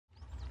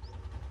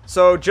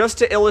So just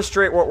to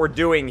illustrate what we're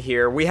doing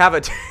here, we have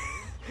a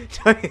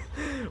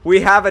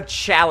we have a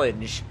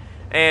challenge,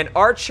 and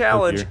our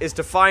challenge is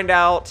to find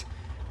out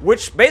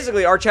which one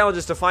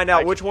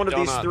of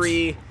these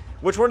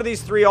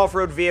three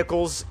off-road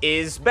vehicles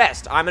is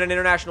best. I'm in an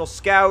international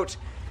scout.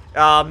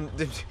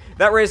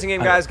 That racing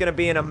game guy is going to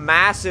be in a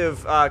massive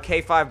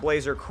K5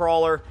 Blazer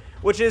crawler,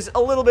 which is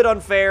a little bit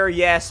unfair,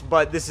 yes,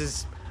 but this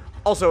is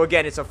also,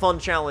 again, it's a fun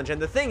challenge.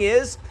 And the thing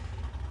is,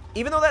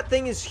 even though that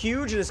thing is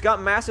huge and it's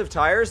got massive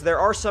tires, there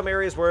are some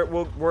areas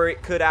where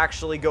it could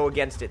actually go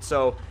against it.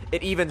 So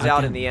it evens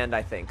out in the end,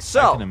 I think.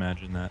 So I can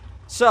imagine that.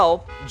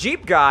 So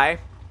JeepGuy,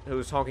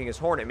 who's honking his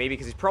horn at me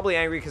because he's probably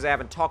angry because I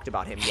haven't talked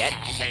about him yet.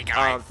 Hey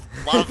guys,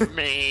 love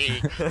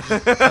me.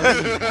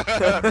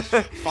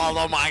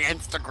 Follow my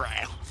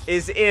Instagram.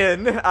 Is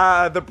in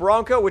the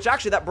Bronco, which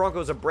actually that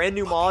Bronco is a brand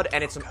new mod,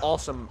 and it's an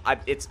awesome.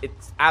 It's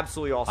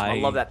absolutely awesome. I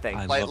love that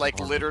thing. Like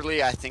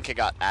literally, I think it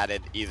got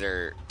added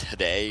either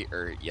today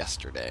or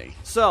yesterday.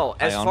 So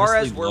as far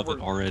as where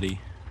we're already.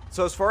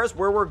 So as far as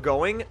where we're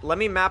going, let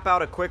me map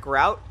out a quick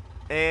route.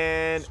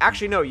 And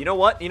actually, no. You know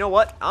what?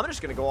 I'm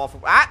just gonna go off.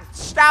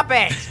 Stop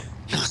it!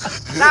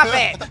 Stop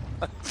it!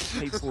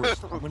 Hey,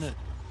 Forrest,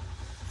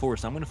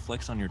 I'm gonna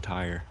flex on your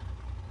tire.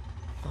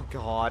 Oh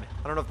God,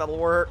 I don't know if that'll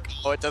work.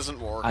 Oh, it doesn't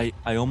work.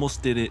 I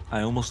almost did it.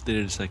 I almost did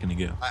it a second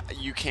ago.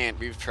 You can't.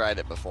 We've tried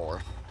it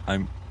before.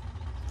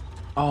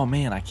 Oh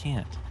man, I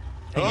can't.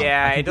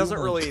 Yeah, it doesn't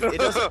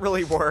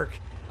really work.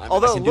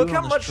 Although look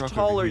how much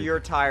taller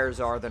your tires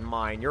are than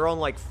mine. You're on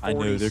like 40 I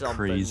know, they're somethings.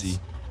 crazy.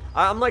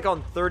 I'm like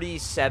on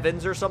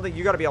 37s or something.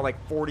 You got to be on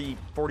like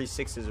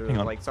 46s or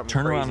like something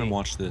Turn crazy. around and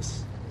watch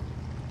this.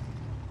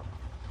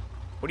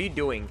 What are you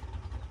doing?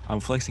 I'm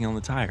flexing on the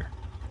tire.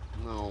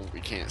 No, we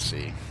can't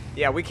see.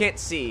 Yeah, we can't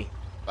see.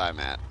 Bye,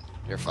 Matt.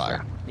 You're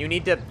fired. You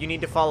need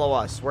to follow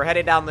us. We're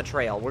headed down the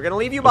trail. We're gonna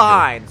leave you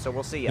behind, so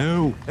we'll see you.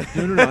 No,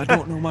 I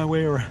don't know my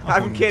way around.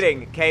 I'm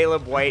kidding,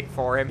 Caleb. Wait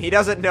for him. He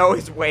doesn't know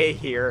his way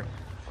here.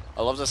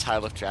 I love this high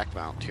lift jack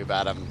mount. Too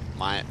bad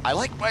I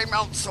like my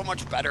mount so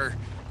much better.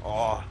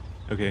 Oh.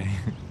 Okay.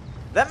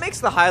 That makes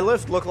the high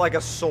lift look like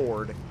a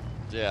sword.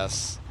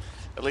 Yes.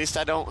 At least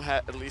I don't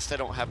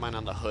have mine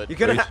on the hood. You're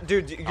gonna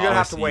dude. You're gonna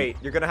have to wait.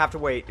 You're gonna have to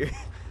wait.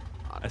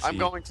 I'm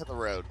going to the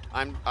road.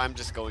 I'm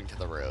just going to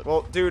the road.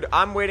 Well, dude,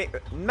 I'm waiting.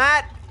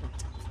 Matt,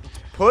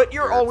 put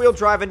your all-wheel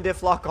drive and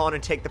diff lock on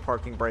and take the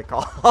parking brake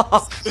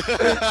off.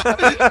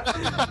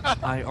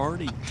 I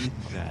already did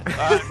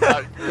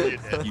that. You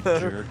did. You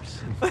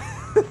jerks.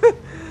 I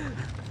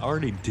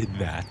already did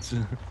that.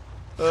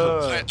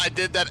 I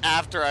did that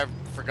after I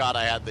forgot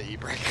I had the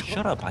e-brake.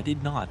 Shut up! I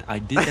did not. I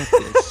did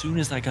that as soon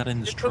as I got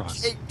in this truck.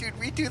 Okay, dude,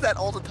 we do that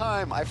all the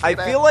time. I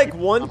feel like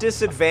one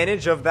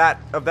disadvantage of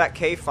that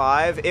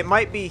K5, it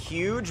might be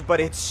huge, but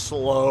it's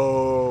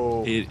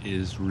slow. It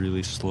is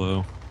really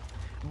slow.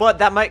 But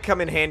that might come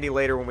in handy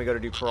later when we go to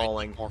do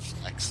crawling. More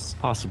flex.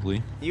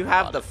 Possibly. You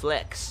have the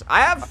flex.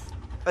 I have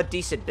a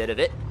decent bit of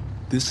it.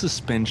 This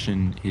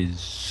suspension is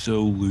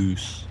so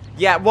loose.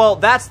 Yeah, well,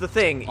 that's the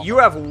thing. You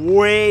have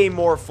way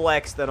more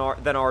flex than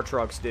our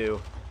trucks do.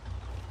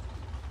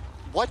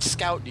 What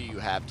Scout do you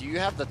have? Do you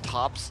have the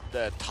top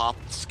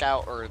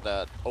Scout or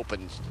the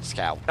open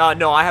Scout?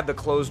 No, I have the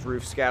closed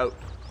roof Scout.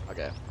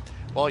 Okay.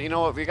 Well, you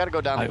know what? We got to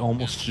go down. I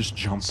almost just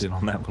jumped in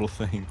on that little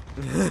thing.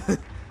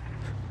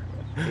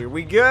 Here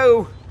we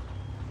go.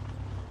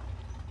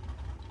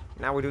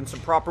 Now we're doing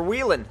some proper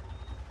wheeling.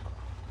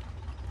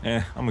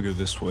 I'm gonna go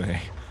this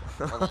way.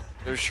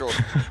 They're short.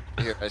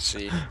 Here, I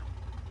see.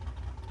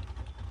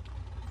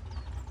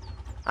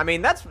 I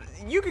mean,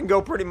 you can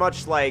go pretty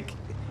much like,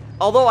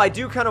 although I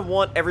do kind of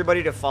want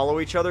everybody to follow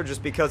each other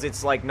just because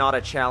it's like not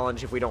a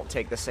challenge if we don't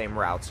take the same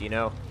routes, you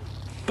know?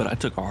 But I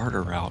took a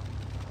harder route.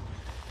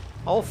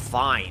 Oh,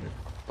 fine.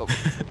 Oh,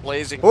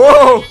 blazing.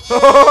 Whoa!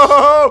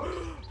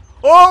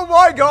 Oh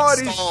my God!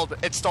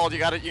 It's stalled. You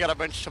got a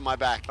bench to my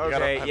back.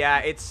 Okay,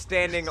 yeah, it's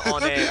standing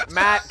on it.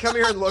 Matt, come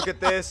here and look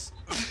at this.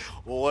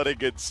 What a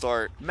good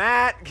start.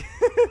 Matt!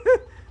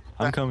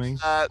 I'm coming.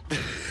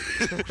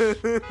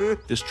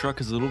 This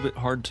truck is a little bit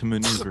hard to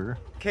maneuver.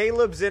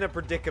 Caleb's in a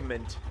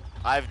predicament.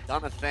 I've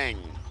done a thing.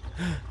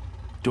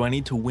 Do I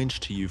need to winch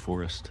to you,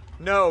 Forrest?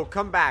 No,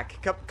 come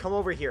back. Come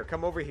over here.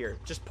 Come over here.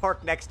 Just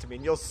park next to me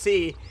and you'll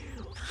see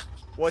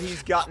what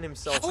he's gotten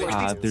himself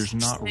into. There's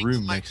not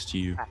room next to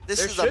you.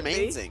 This is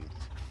amazing.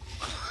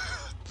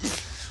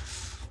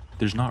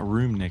 There's not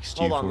room next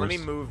to you, Hold on, Forrest. let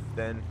me move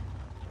then.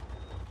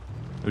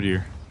 Oh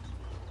dear.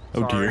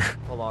 Oh Sorry. dear.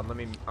 Hold on, I'm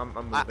moving. I'm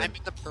in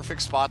the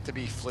perfect spot to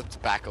be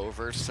flipped back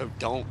over, so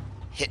don't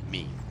hit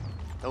me.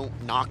 Don't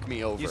knock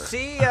me over. You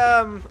see,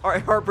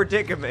 our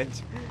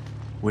predicament.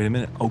 Wait a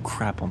minute. Oh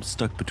crap, I'm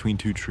stuck between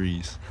two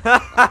trees.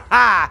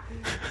 Got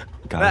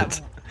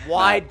it.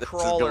 Wide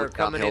crawler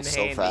coming in handy.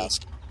 So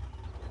fast.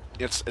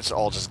 It's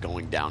all just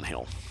going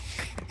downhill.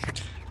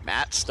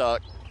 Matt's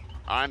stuck.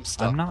 I'm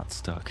stuck. I'm not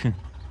stuck.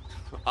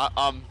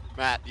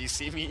 Matt, you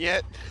see me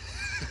yet?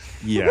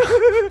 Yeah.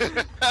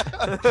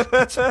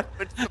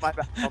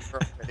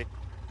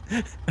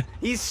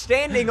 He's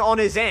standing on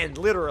his end,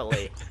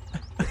 literally.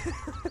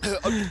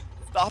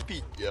 Stop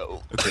it,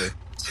 yo. Okay.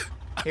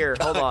 Here,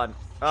 hold on.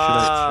 Should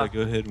I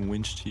go ahead and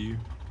winch to you?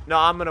 No,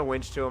 I'm gonna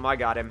winch to him. I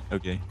got him.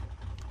 Okay.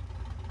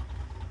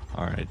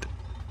 All right.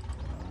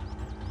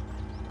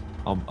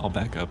 I'll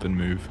back up and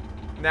move.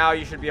 Now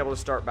you should be able to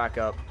start back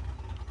up.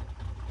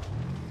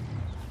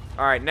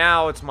 All right,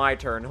 now it's my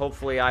turn.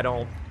 Hopefully I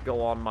don't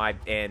go on my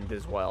end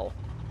as well.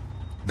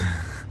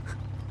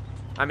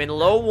 I'm in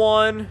low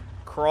 1,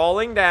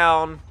 crawling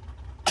down.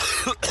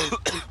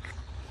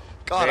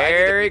 God,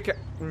 Very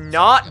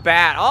not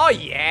bad. Oh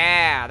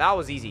yeah, that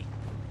was easy.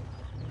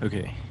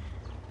 Okay.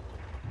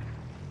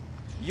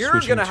 You're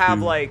Switching gonna have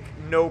to- like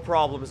no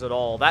problems at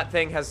all. That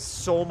thing has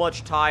so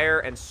much tire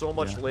and so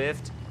much Yeah.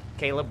 lift.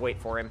 Caleb, wait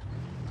for him.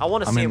 I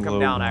want to I'm see in him come low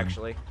down. 1.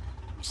 Actually,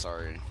 I'm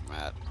sorry,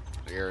 Matt.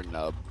 You're a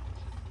nub.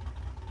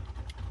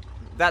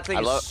 that thing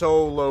I is love-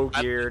 so low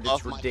I geared. It's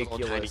love my little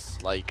ridiculous.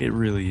 Tiny, like It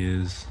really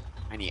is.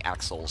 tiny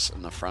axles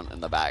in the front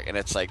and the back, and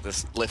it's like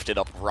this lifted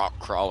up rock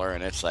crawler,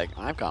 and it's like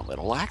I've got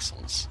little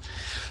axles.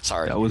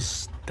 Sorry.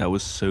 That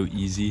was so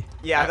easy.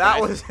 Yeah, that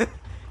was.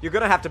 You're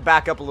gonna have to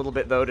back up a little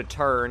bit though to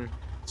turn.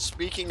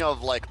 Speaking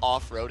of like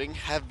off-roading,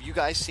 have you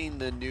guys seen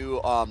the new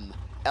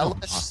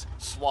LS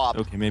Swap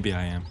Okay, maybe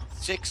I am.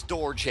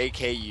 6-door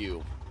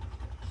JKU?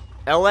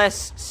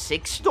 LS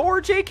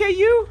 6-door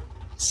JKU?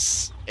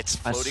 It's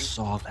I floating.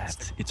 saw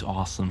that. It's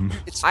awesome.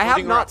 It's I have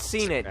floating not around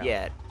seen it Instagram.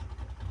 yet.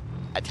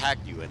 I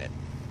tagged you in it.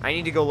 I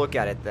need to go look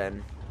at it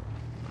then.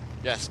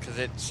 Yes, because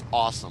it's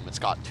awesome. It's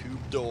got 2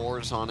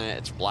 doors on it.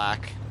 It's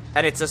black.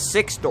 And it's a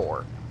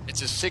 6-door.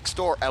 It's a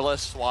 6-door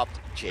LS swapped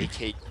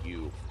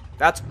JKU.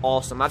 That's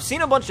awesome. I've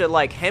seen a bunch of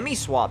like Hemi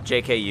swap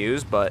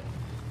JKUs, but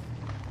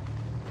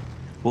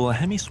Well, a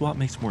Hemi swap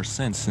makes more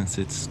sense since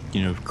it's,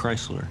 you know,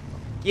 Chrysler.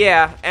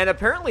 yeah, and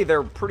apparently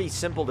they're pretty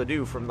simple to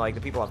do from like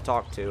the people I've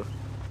talked to.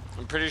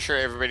 I'm pretty sure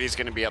everybody's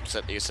going to be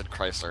upset that you said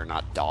Chrysler,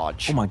 not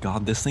Dodge. Oh my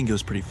god, this thing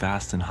goes pretty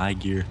fast in high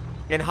gear.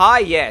 In high,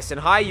 yes. In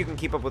high, you can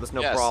keep up with us no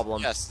yes,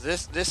 problem. Yes,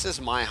 this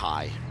is my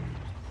high.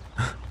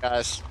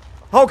 Guys,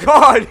 Oh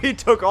god, he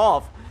took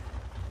off.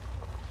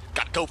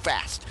 gotta go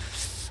fast.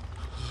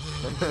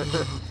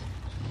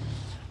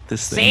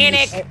 This thing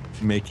is Sonic!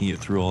 making it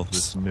through all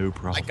this no I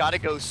problem. gotta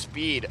go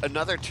speed.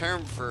 Another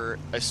term for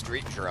a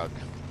street drug.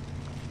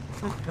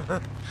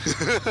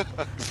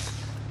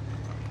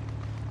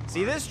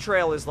 See, this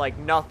trail is like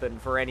nothing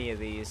for any of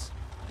these.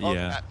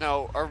 Yeah.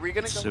 No, are we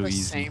gonna It's go so the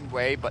easy. same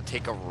way but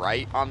take a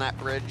right on that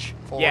bridge?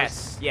 For us?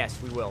 Yes,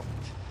 yes, we will.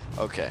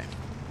 Okay.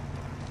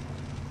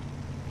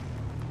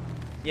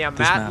 Yeah, This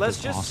Matt, map let's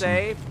is just awesome.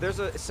 say there's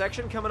a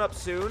section coming up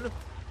soon.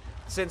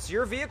 Since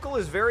your vehicle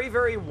is very,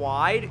 very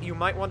wide, you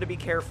might want to be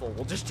careful.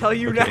 We'll just tell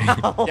you Okay.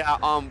 now. Yeah,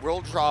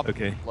 we'll drop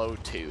Okay. low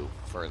 2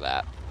 for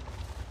that.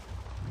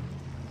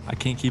 I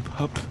can't keep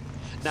up.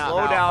 Now,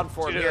 Slow now, down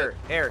for him. to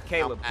Here,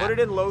 Caleb, Now, put it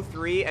in low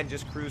 3 and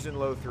just cruise in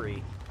low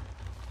 3.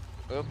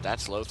 Oop,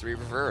 that's low 3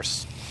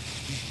 reverse.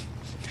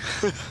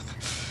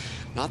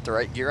 Not the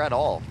right gear at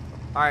all.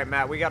 All right,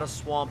 Matt, we got a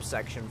swamp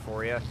section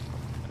for you.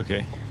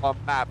 Okay.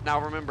 Map. Now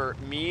remember,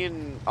 me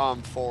and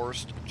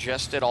Forrest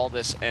just did all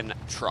this in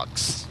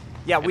trucks.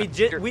 Yeah, And we a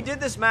did bigger- we did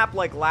this map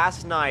like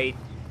last night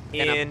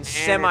in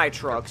semi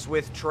trucks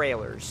with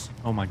trailers.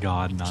 Oh my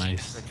god,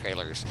 nice. The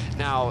trailers.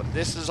 Now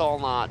this is all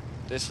not.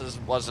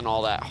 Wasn't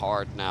all that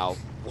hard. Now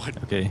what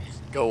Okay.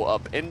 go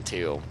up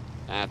into?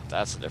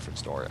 That's a different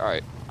story. All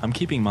right. I'm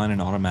keeping mine in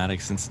automatic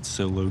since it's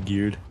so low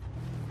geared.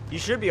 You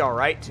should be all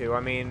right too.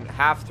 I mean,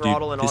 half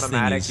throttle and this thing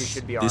automatic, is- you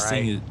should be all This right.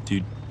 thing is,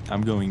 dude,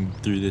 I'm going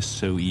through this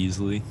so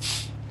easily.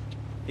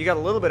 You got a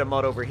little bit of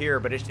mud over here,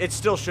 but it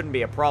still shouldn't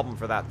be a problem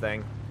for that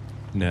thing.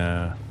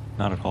 No,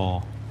 not at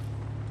all.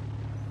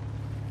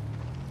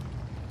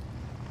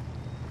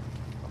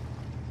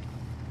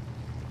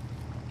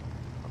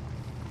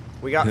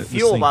 We got This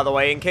fuel, thing- by the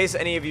way, in case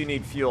any of you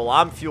need fuel.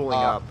 I'm fueling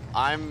up.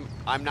 I'm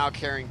now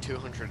carrying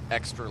 200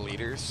 extra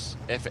liters.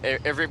 If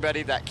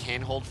everybody that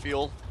can hold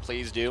fuel,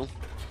 please do.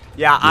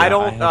 Yeah, I I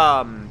don't.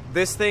 have-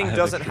 This I thing have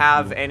doesn't extra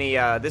have fuel. any.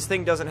 This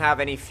thing doesn't have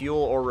any fuel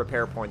or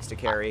repair points to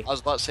carry. I was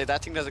about to say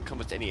that thing doesn't come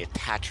with any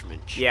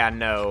attachments. Yeah,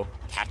 no.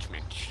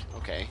 Attachments.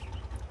 Okay.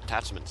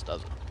 Attachments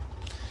doesn't.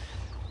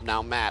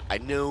 Now Matt, I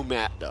know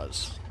Matt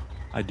does.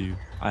 I do.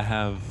 I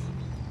have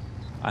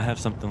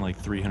something like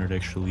 300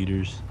 extra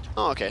liters.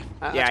 Oh, okay.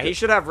 That's Yeah, he good.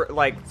 should have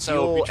like So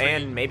fuel between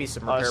and maybe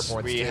some repair Us,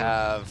 points we too.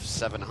 have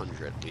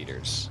 700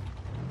 liters.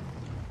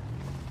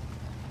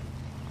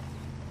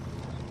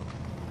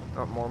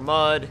 Oh, more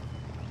mud.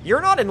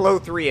 You're not in low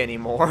 3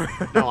 anymore.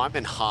 No, I'm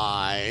in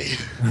high.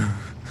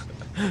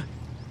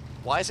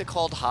 Why is it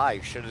called high?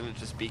 Shouldn't it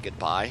just be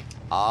goodbye?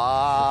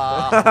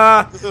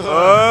 Ah.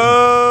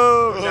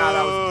 Oh,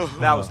 no,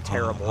 that was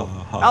terrible.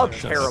 That was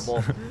Shucks.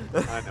 terrible.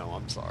 I know,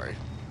 I'm sorry.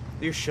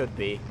 You should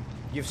be.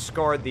 You've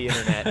scarred the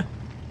internet.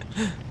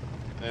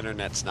 The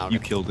internet's now You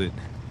gonna- killed it.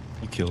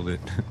 You killed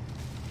it.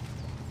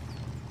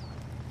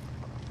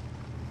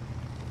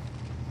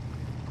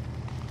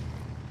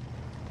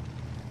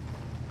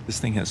 This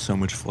thing has so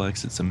much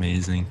flex, it's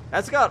amazing.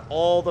 That's got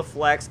all the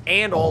flex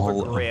and all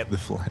the of grip. the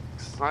flex.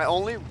 I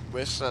only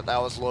wish that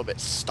was a little bit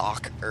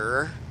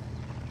stocker.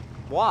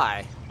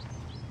 Why?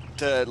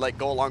 to like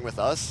go along with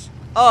us.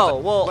 Oh,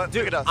 well, Look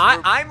dude, at us.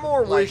 I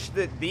more like- wish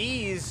that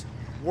these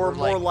were we're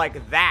more like-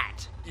 like that.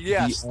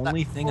 Yes. The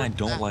only thing I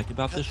don't that- like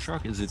about this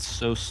truck is it's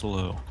so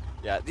slow.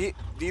 Yeah,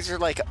 these are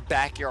like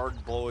backyard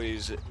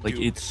boys. Like,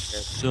 doing it's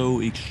this.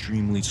 so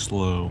extremely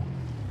slow.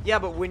 Yeah,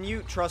 but when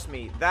you, trust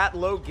me, that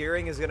low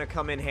gearing is going to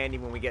come in handy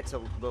when we get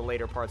to the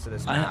later parts of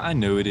this map. I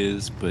know it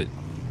is, but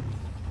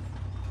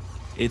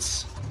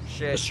it's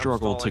Shit, a I'm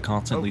struggle to stalling.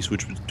 constantly Oh,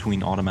 switch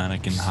between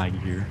automatic and high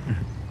gear.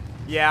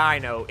 yeah, I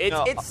know.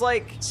 No, It's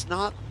like, It's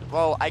not.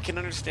 Well, I can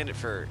understand it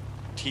for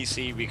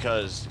TC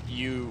because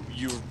you're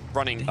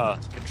running a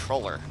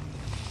controller.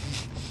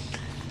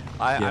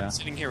 Yeah. I'm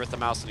sitting here with the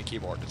mouse and a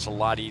keyboard. It's a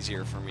lot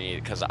easier for me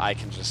because I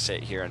can just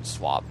sit here and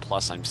swap.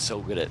 Plus, I'm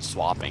so good at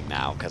swapping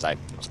now because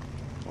it's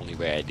the only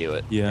way I do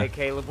it. Yeah, hey,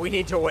 Caleb, we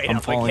need to wait I'm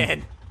up falling.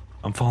 again.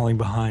 I'm falling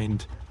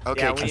behind.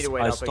 Okay, Yeah, we can, need to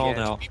wait I up stalled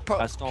again. out. I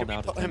can stalled we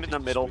out. put him in the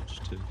middle?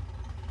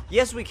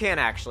 Yes, we can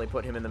actually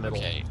put him in the middle.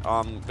 Okay.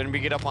 When we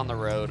get up on the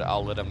road,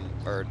 I'll let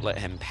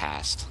him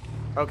pass.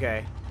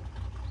 Okay.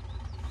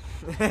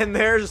 And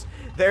there's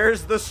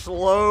the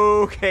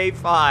slow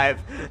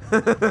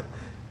K5.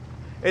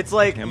 It's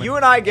like Damn it. you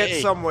and I get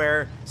Hey.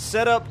 somewhere,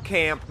 set up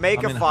camp, make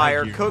I'm a in fire,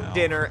 high gear cook now.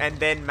 dinner, and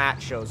then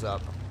Matt shows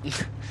up.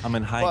 I'm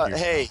in high But gear.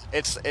 hey,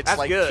 it's That's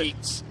like good.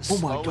 Pete's Oh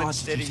slow my and god, did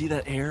steady. you see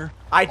that air?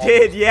 I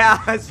did,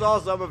 yeah. I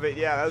saw some of it.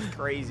 Yeah, that was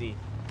crazy.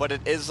 But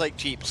it is like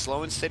Jeep.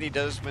 Slow and steady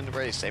does win the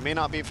race. They may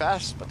not be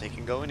fast, but they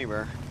can go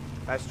anywhere.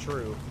 That's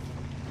true.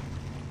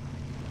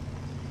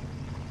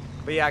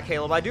 But yeah,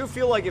 Caleb, I do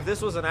feel like if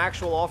this was an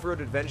actual off-road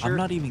adventure, I'm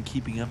not even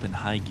keeping up in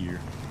high gear.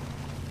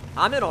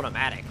 I'm in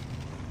automatic.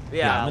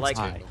 Yeah, Yeah, I'm in like,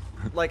 high.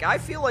 like I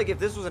feel like if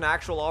this was an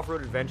actual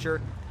off-road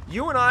adventure,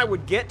 you and I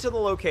would get to the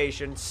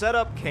location, set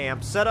up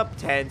camp, set up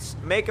tents,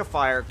 make a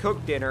fire,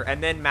 cook dinner,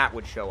 and then Matt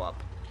would show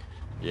up.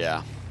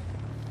 Yeah.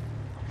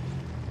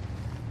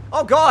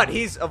 Oh God,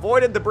 he's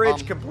avoided the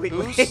bridge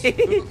completely.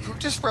 Who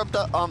just rubbed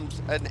up?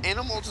 An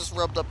animal just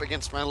rubbed up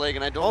against my leg,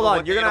 and I don't Hold know on,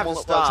 what you're gonna have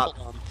animal to it was. stop.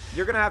 Hold on.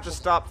 You're gonna have to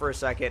stop for a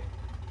second.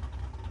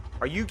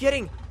 Are you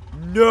getting?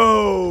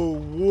 No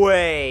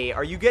way.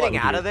 Are you getting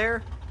What? out of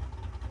there?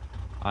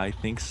 I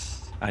think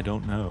I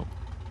don't know.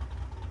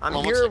 I'm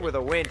Hold on one here second. with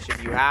a winch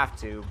if you have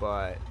to,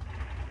 but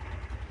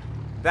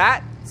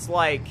that's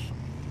like,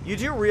 you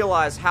do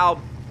realize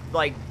how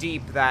like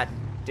deep that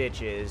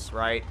ditch is,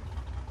 right?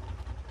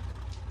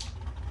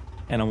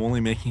 And I'm only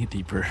making it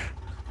deeper.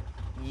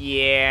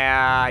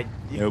 Yeah.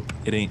 Nope,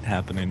 it ain't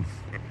happening.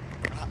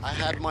 I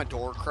had my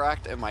door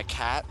cracked and my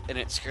cat, and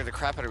it scared the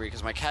crap out of me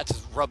because my cat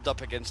just rubbed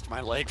up against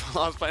my leg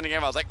while I was playing the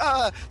game. I was like,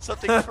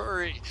 something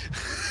furry.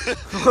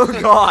 Oh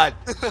God.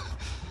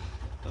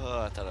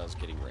 I thought I was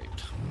getting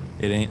raped.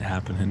 It ain't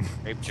happening.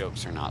 Rape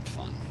jokes are not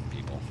fun,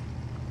 people.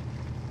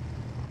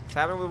 It's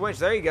happening with winch.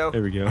 There you go.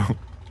 There we go.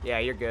 Yeah,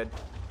 you're good.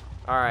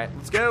 All right,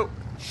 let's go.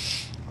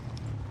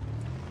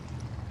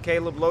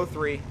 Caleb, low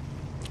 3.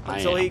 I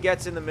Until he am.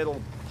 gets in the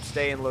middle,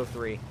 stay in low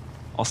 3.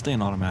 I'll stay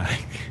in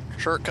automatic.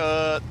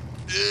 Shortcut.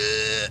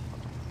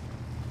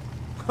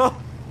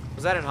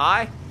 Was that in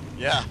high?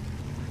 Yeah.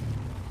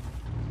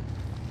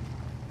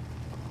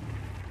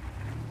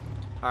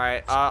 All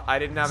right, I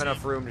didn't have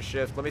enough room to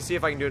shift. Let me see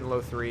if I can do it in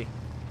low 3.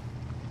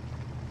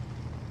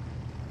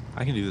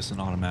 I can do this in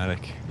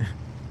automatic.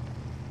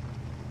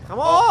 Come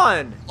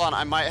on! Hold on,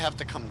 I might have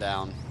to come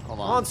down. Hold Come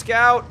on. on,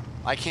 Scout.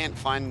 I can't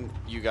find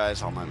you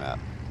guys on my map.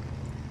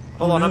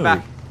 Hold Oh, on, I'm no.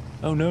 back.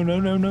 Oh no no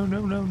no no no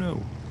no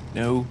no.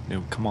 No,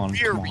 no, come on,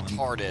 You're come on.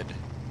 retarded.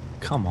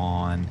 Come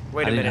on.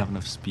 Wait a I didn't minute. have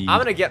enough speed. I'm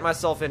gonna get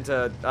myself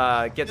into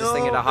get this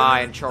thing into No, high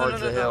no, and charge no,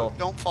 no, the no. hill.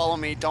 Don't follow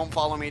me. Don't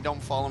follow me.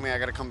 Don't follow me. I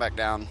gotta come back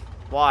down.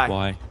 Why?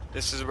 Why?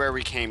 This is where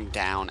we came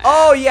down at.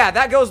 Oh yeah,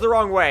 that goes the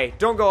wrong way.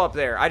 Don't go up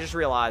there. I just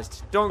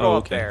realized. Don't go Oh,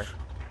 up okay. there.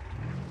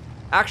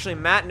 Actually,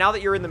 Matt, now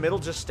that you're in the middle,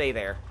 just stay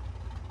there.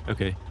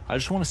 Okay. I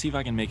just want to see if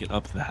I can make it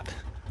up that.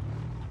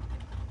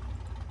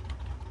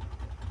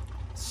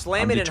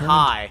 Slam I'm it in determined.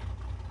 high.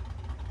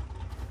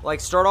 Like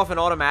start off in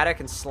automatic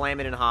and slam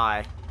it in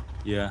high.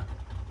 Yeah.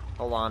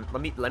 Hold on.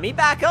 Let me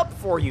back up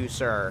for you,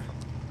 sir.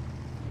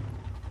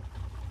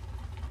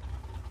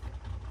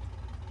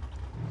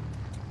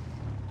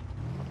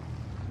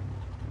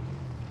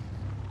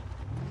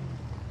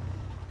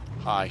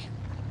 Hi.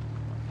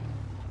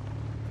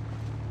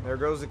 There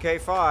goes the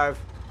K5.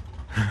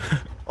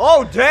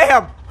 Oh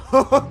damn!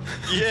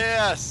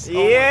 Yes. Oh my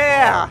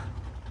Yeah. God.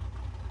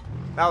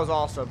 That was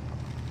awesome.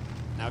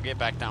 Now get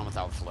back down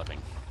without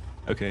flipping.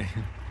 Okay.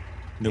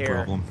 No Here.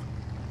 problem.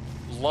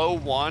 Low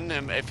 1,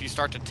 and if you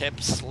start to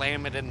tip,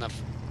 slam it in the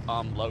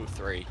low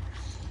 3.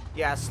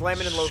 Yeah, slam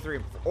it in low 3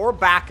 or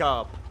back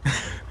up.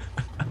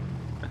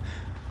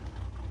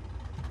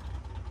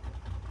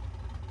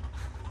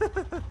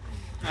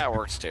 That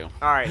works too.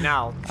 All right,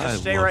 now I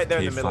just stay love right there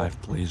in the K5 middle.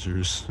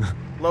 Blazers.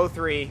 Low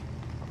 3.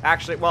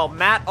 Actually, well,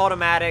 Matt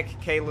automatic,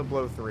 Caleb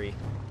low 3.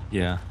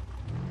 Yeah.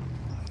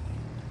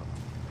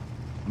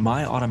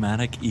 My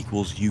automatic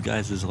equals you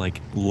guys is like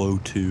low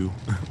 2.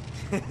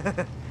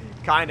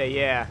 Kinda,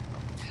 yeah.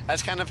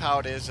 That's kind of how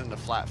it is in the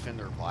flat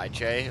fender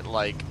YJ.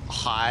 Like,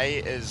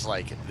 high is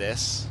like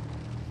this,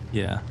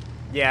 Yeah.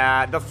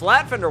 Yeah, the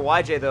flat fender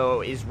YJ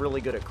though is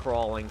really good at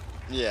crawling.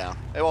 Yeah.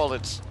 Well,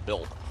 it's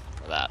built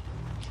for that.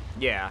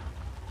 Yeah.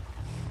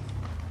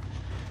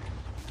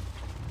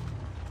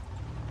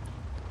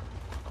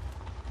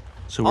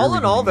 So All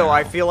in all, though,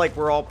 I feel like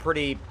we're all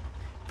pretty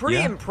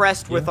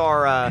impressed with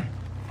our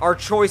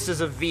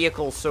choices of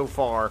vehicles so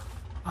far.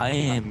 I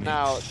am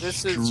now,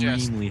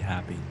 extremely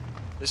happy.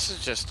 This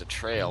is just a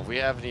trail. We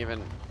haven't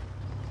even...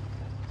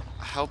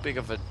 How big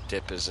of a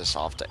dip is this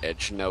off the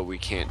edge? No, we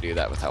can't do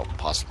that without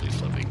possibly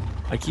flipping.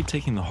 I keep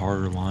taking the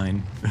harder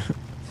line.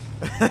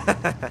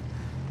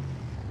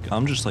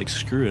 I'm just like,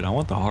 screw it. I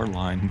want the hard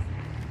line.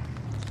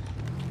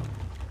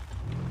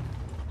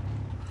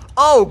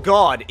 Oh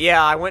God,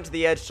 yeah, I went to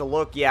the edge to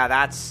look. Yeah,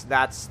 that's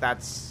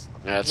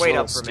wait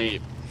up for me.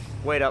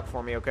 Wait up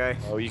for me, okay?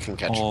 Oh, you can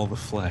catch the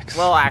flex.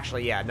 Well,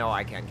 actually, yeah, no,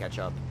 I can catch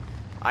up.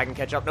 I can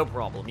catch up, no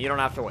problem. You don't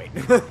have to wait.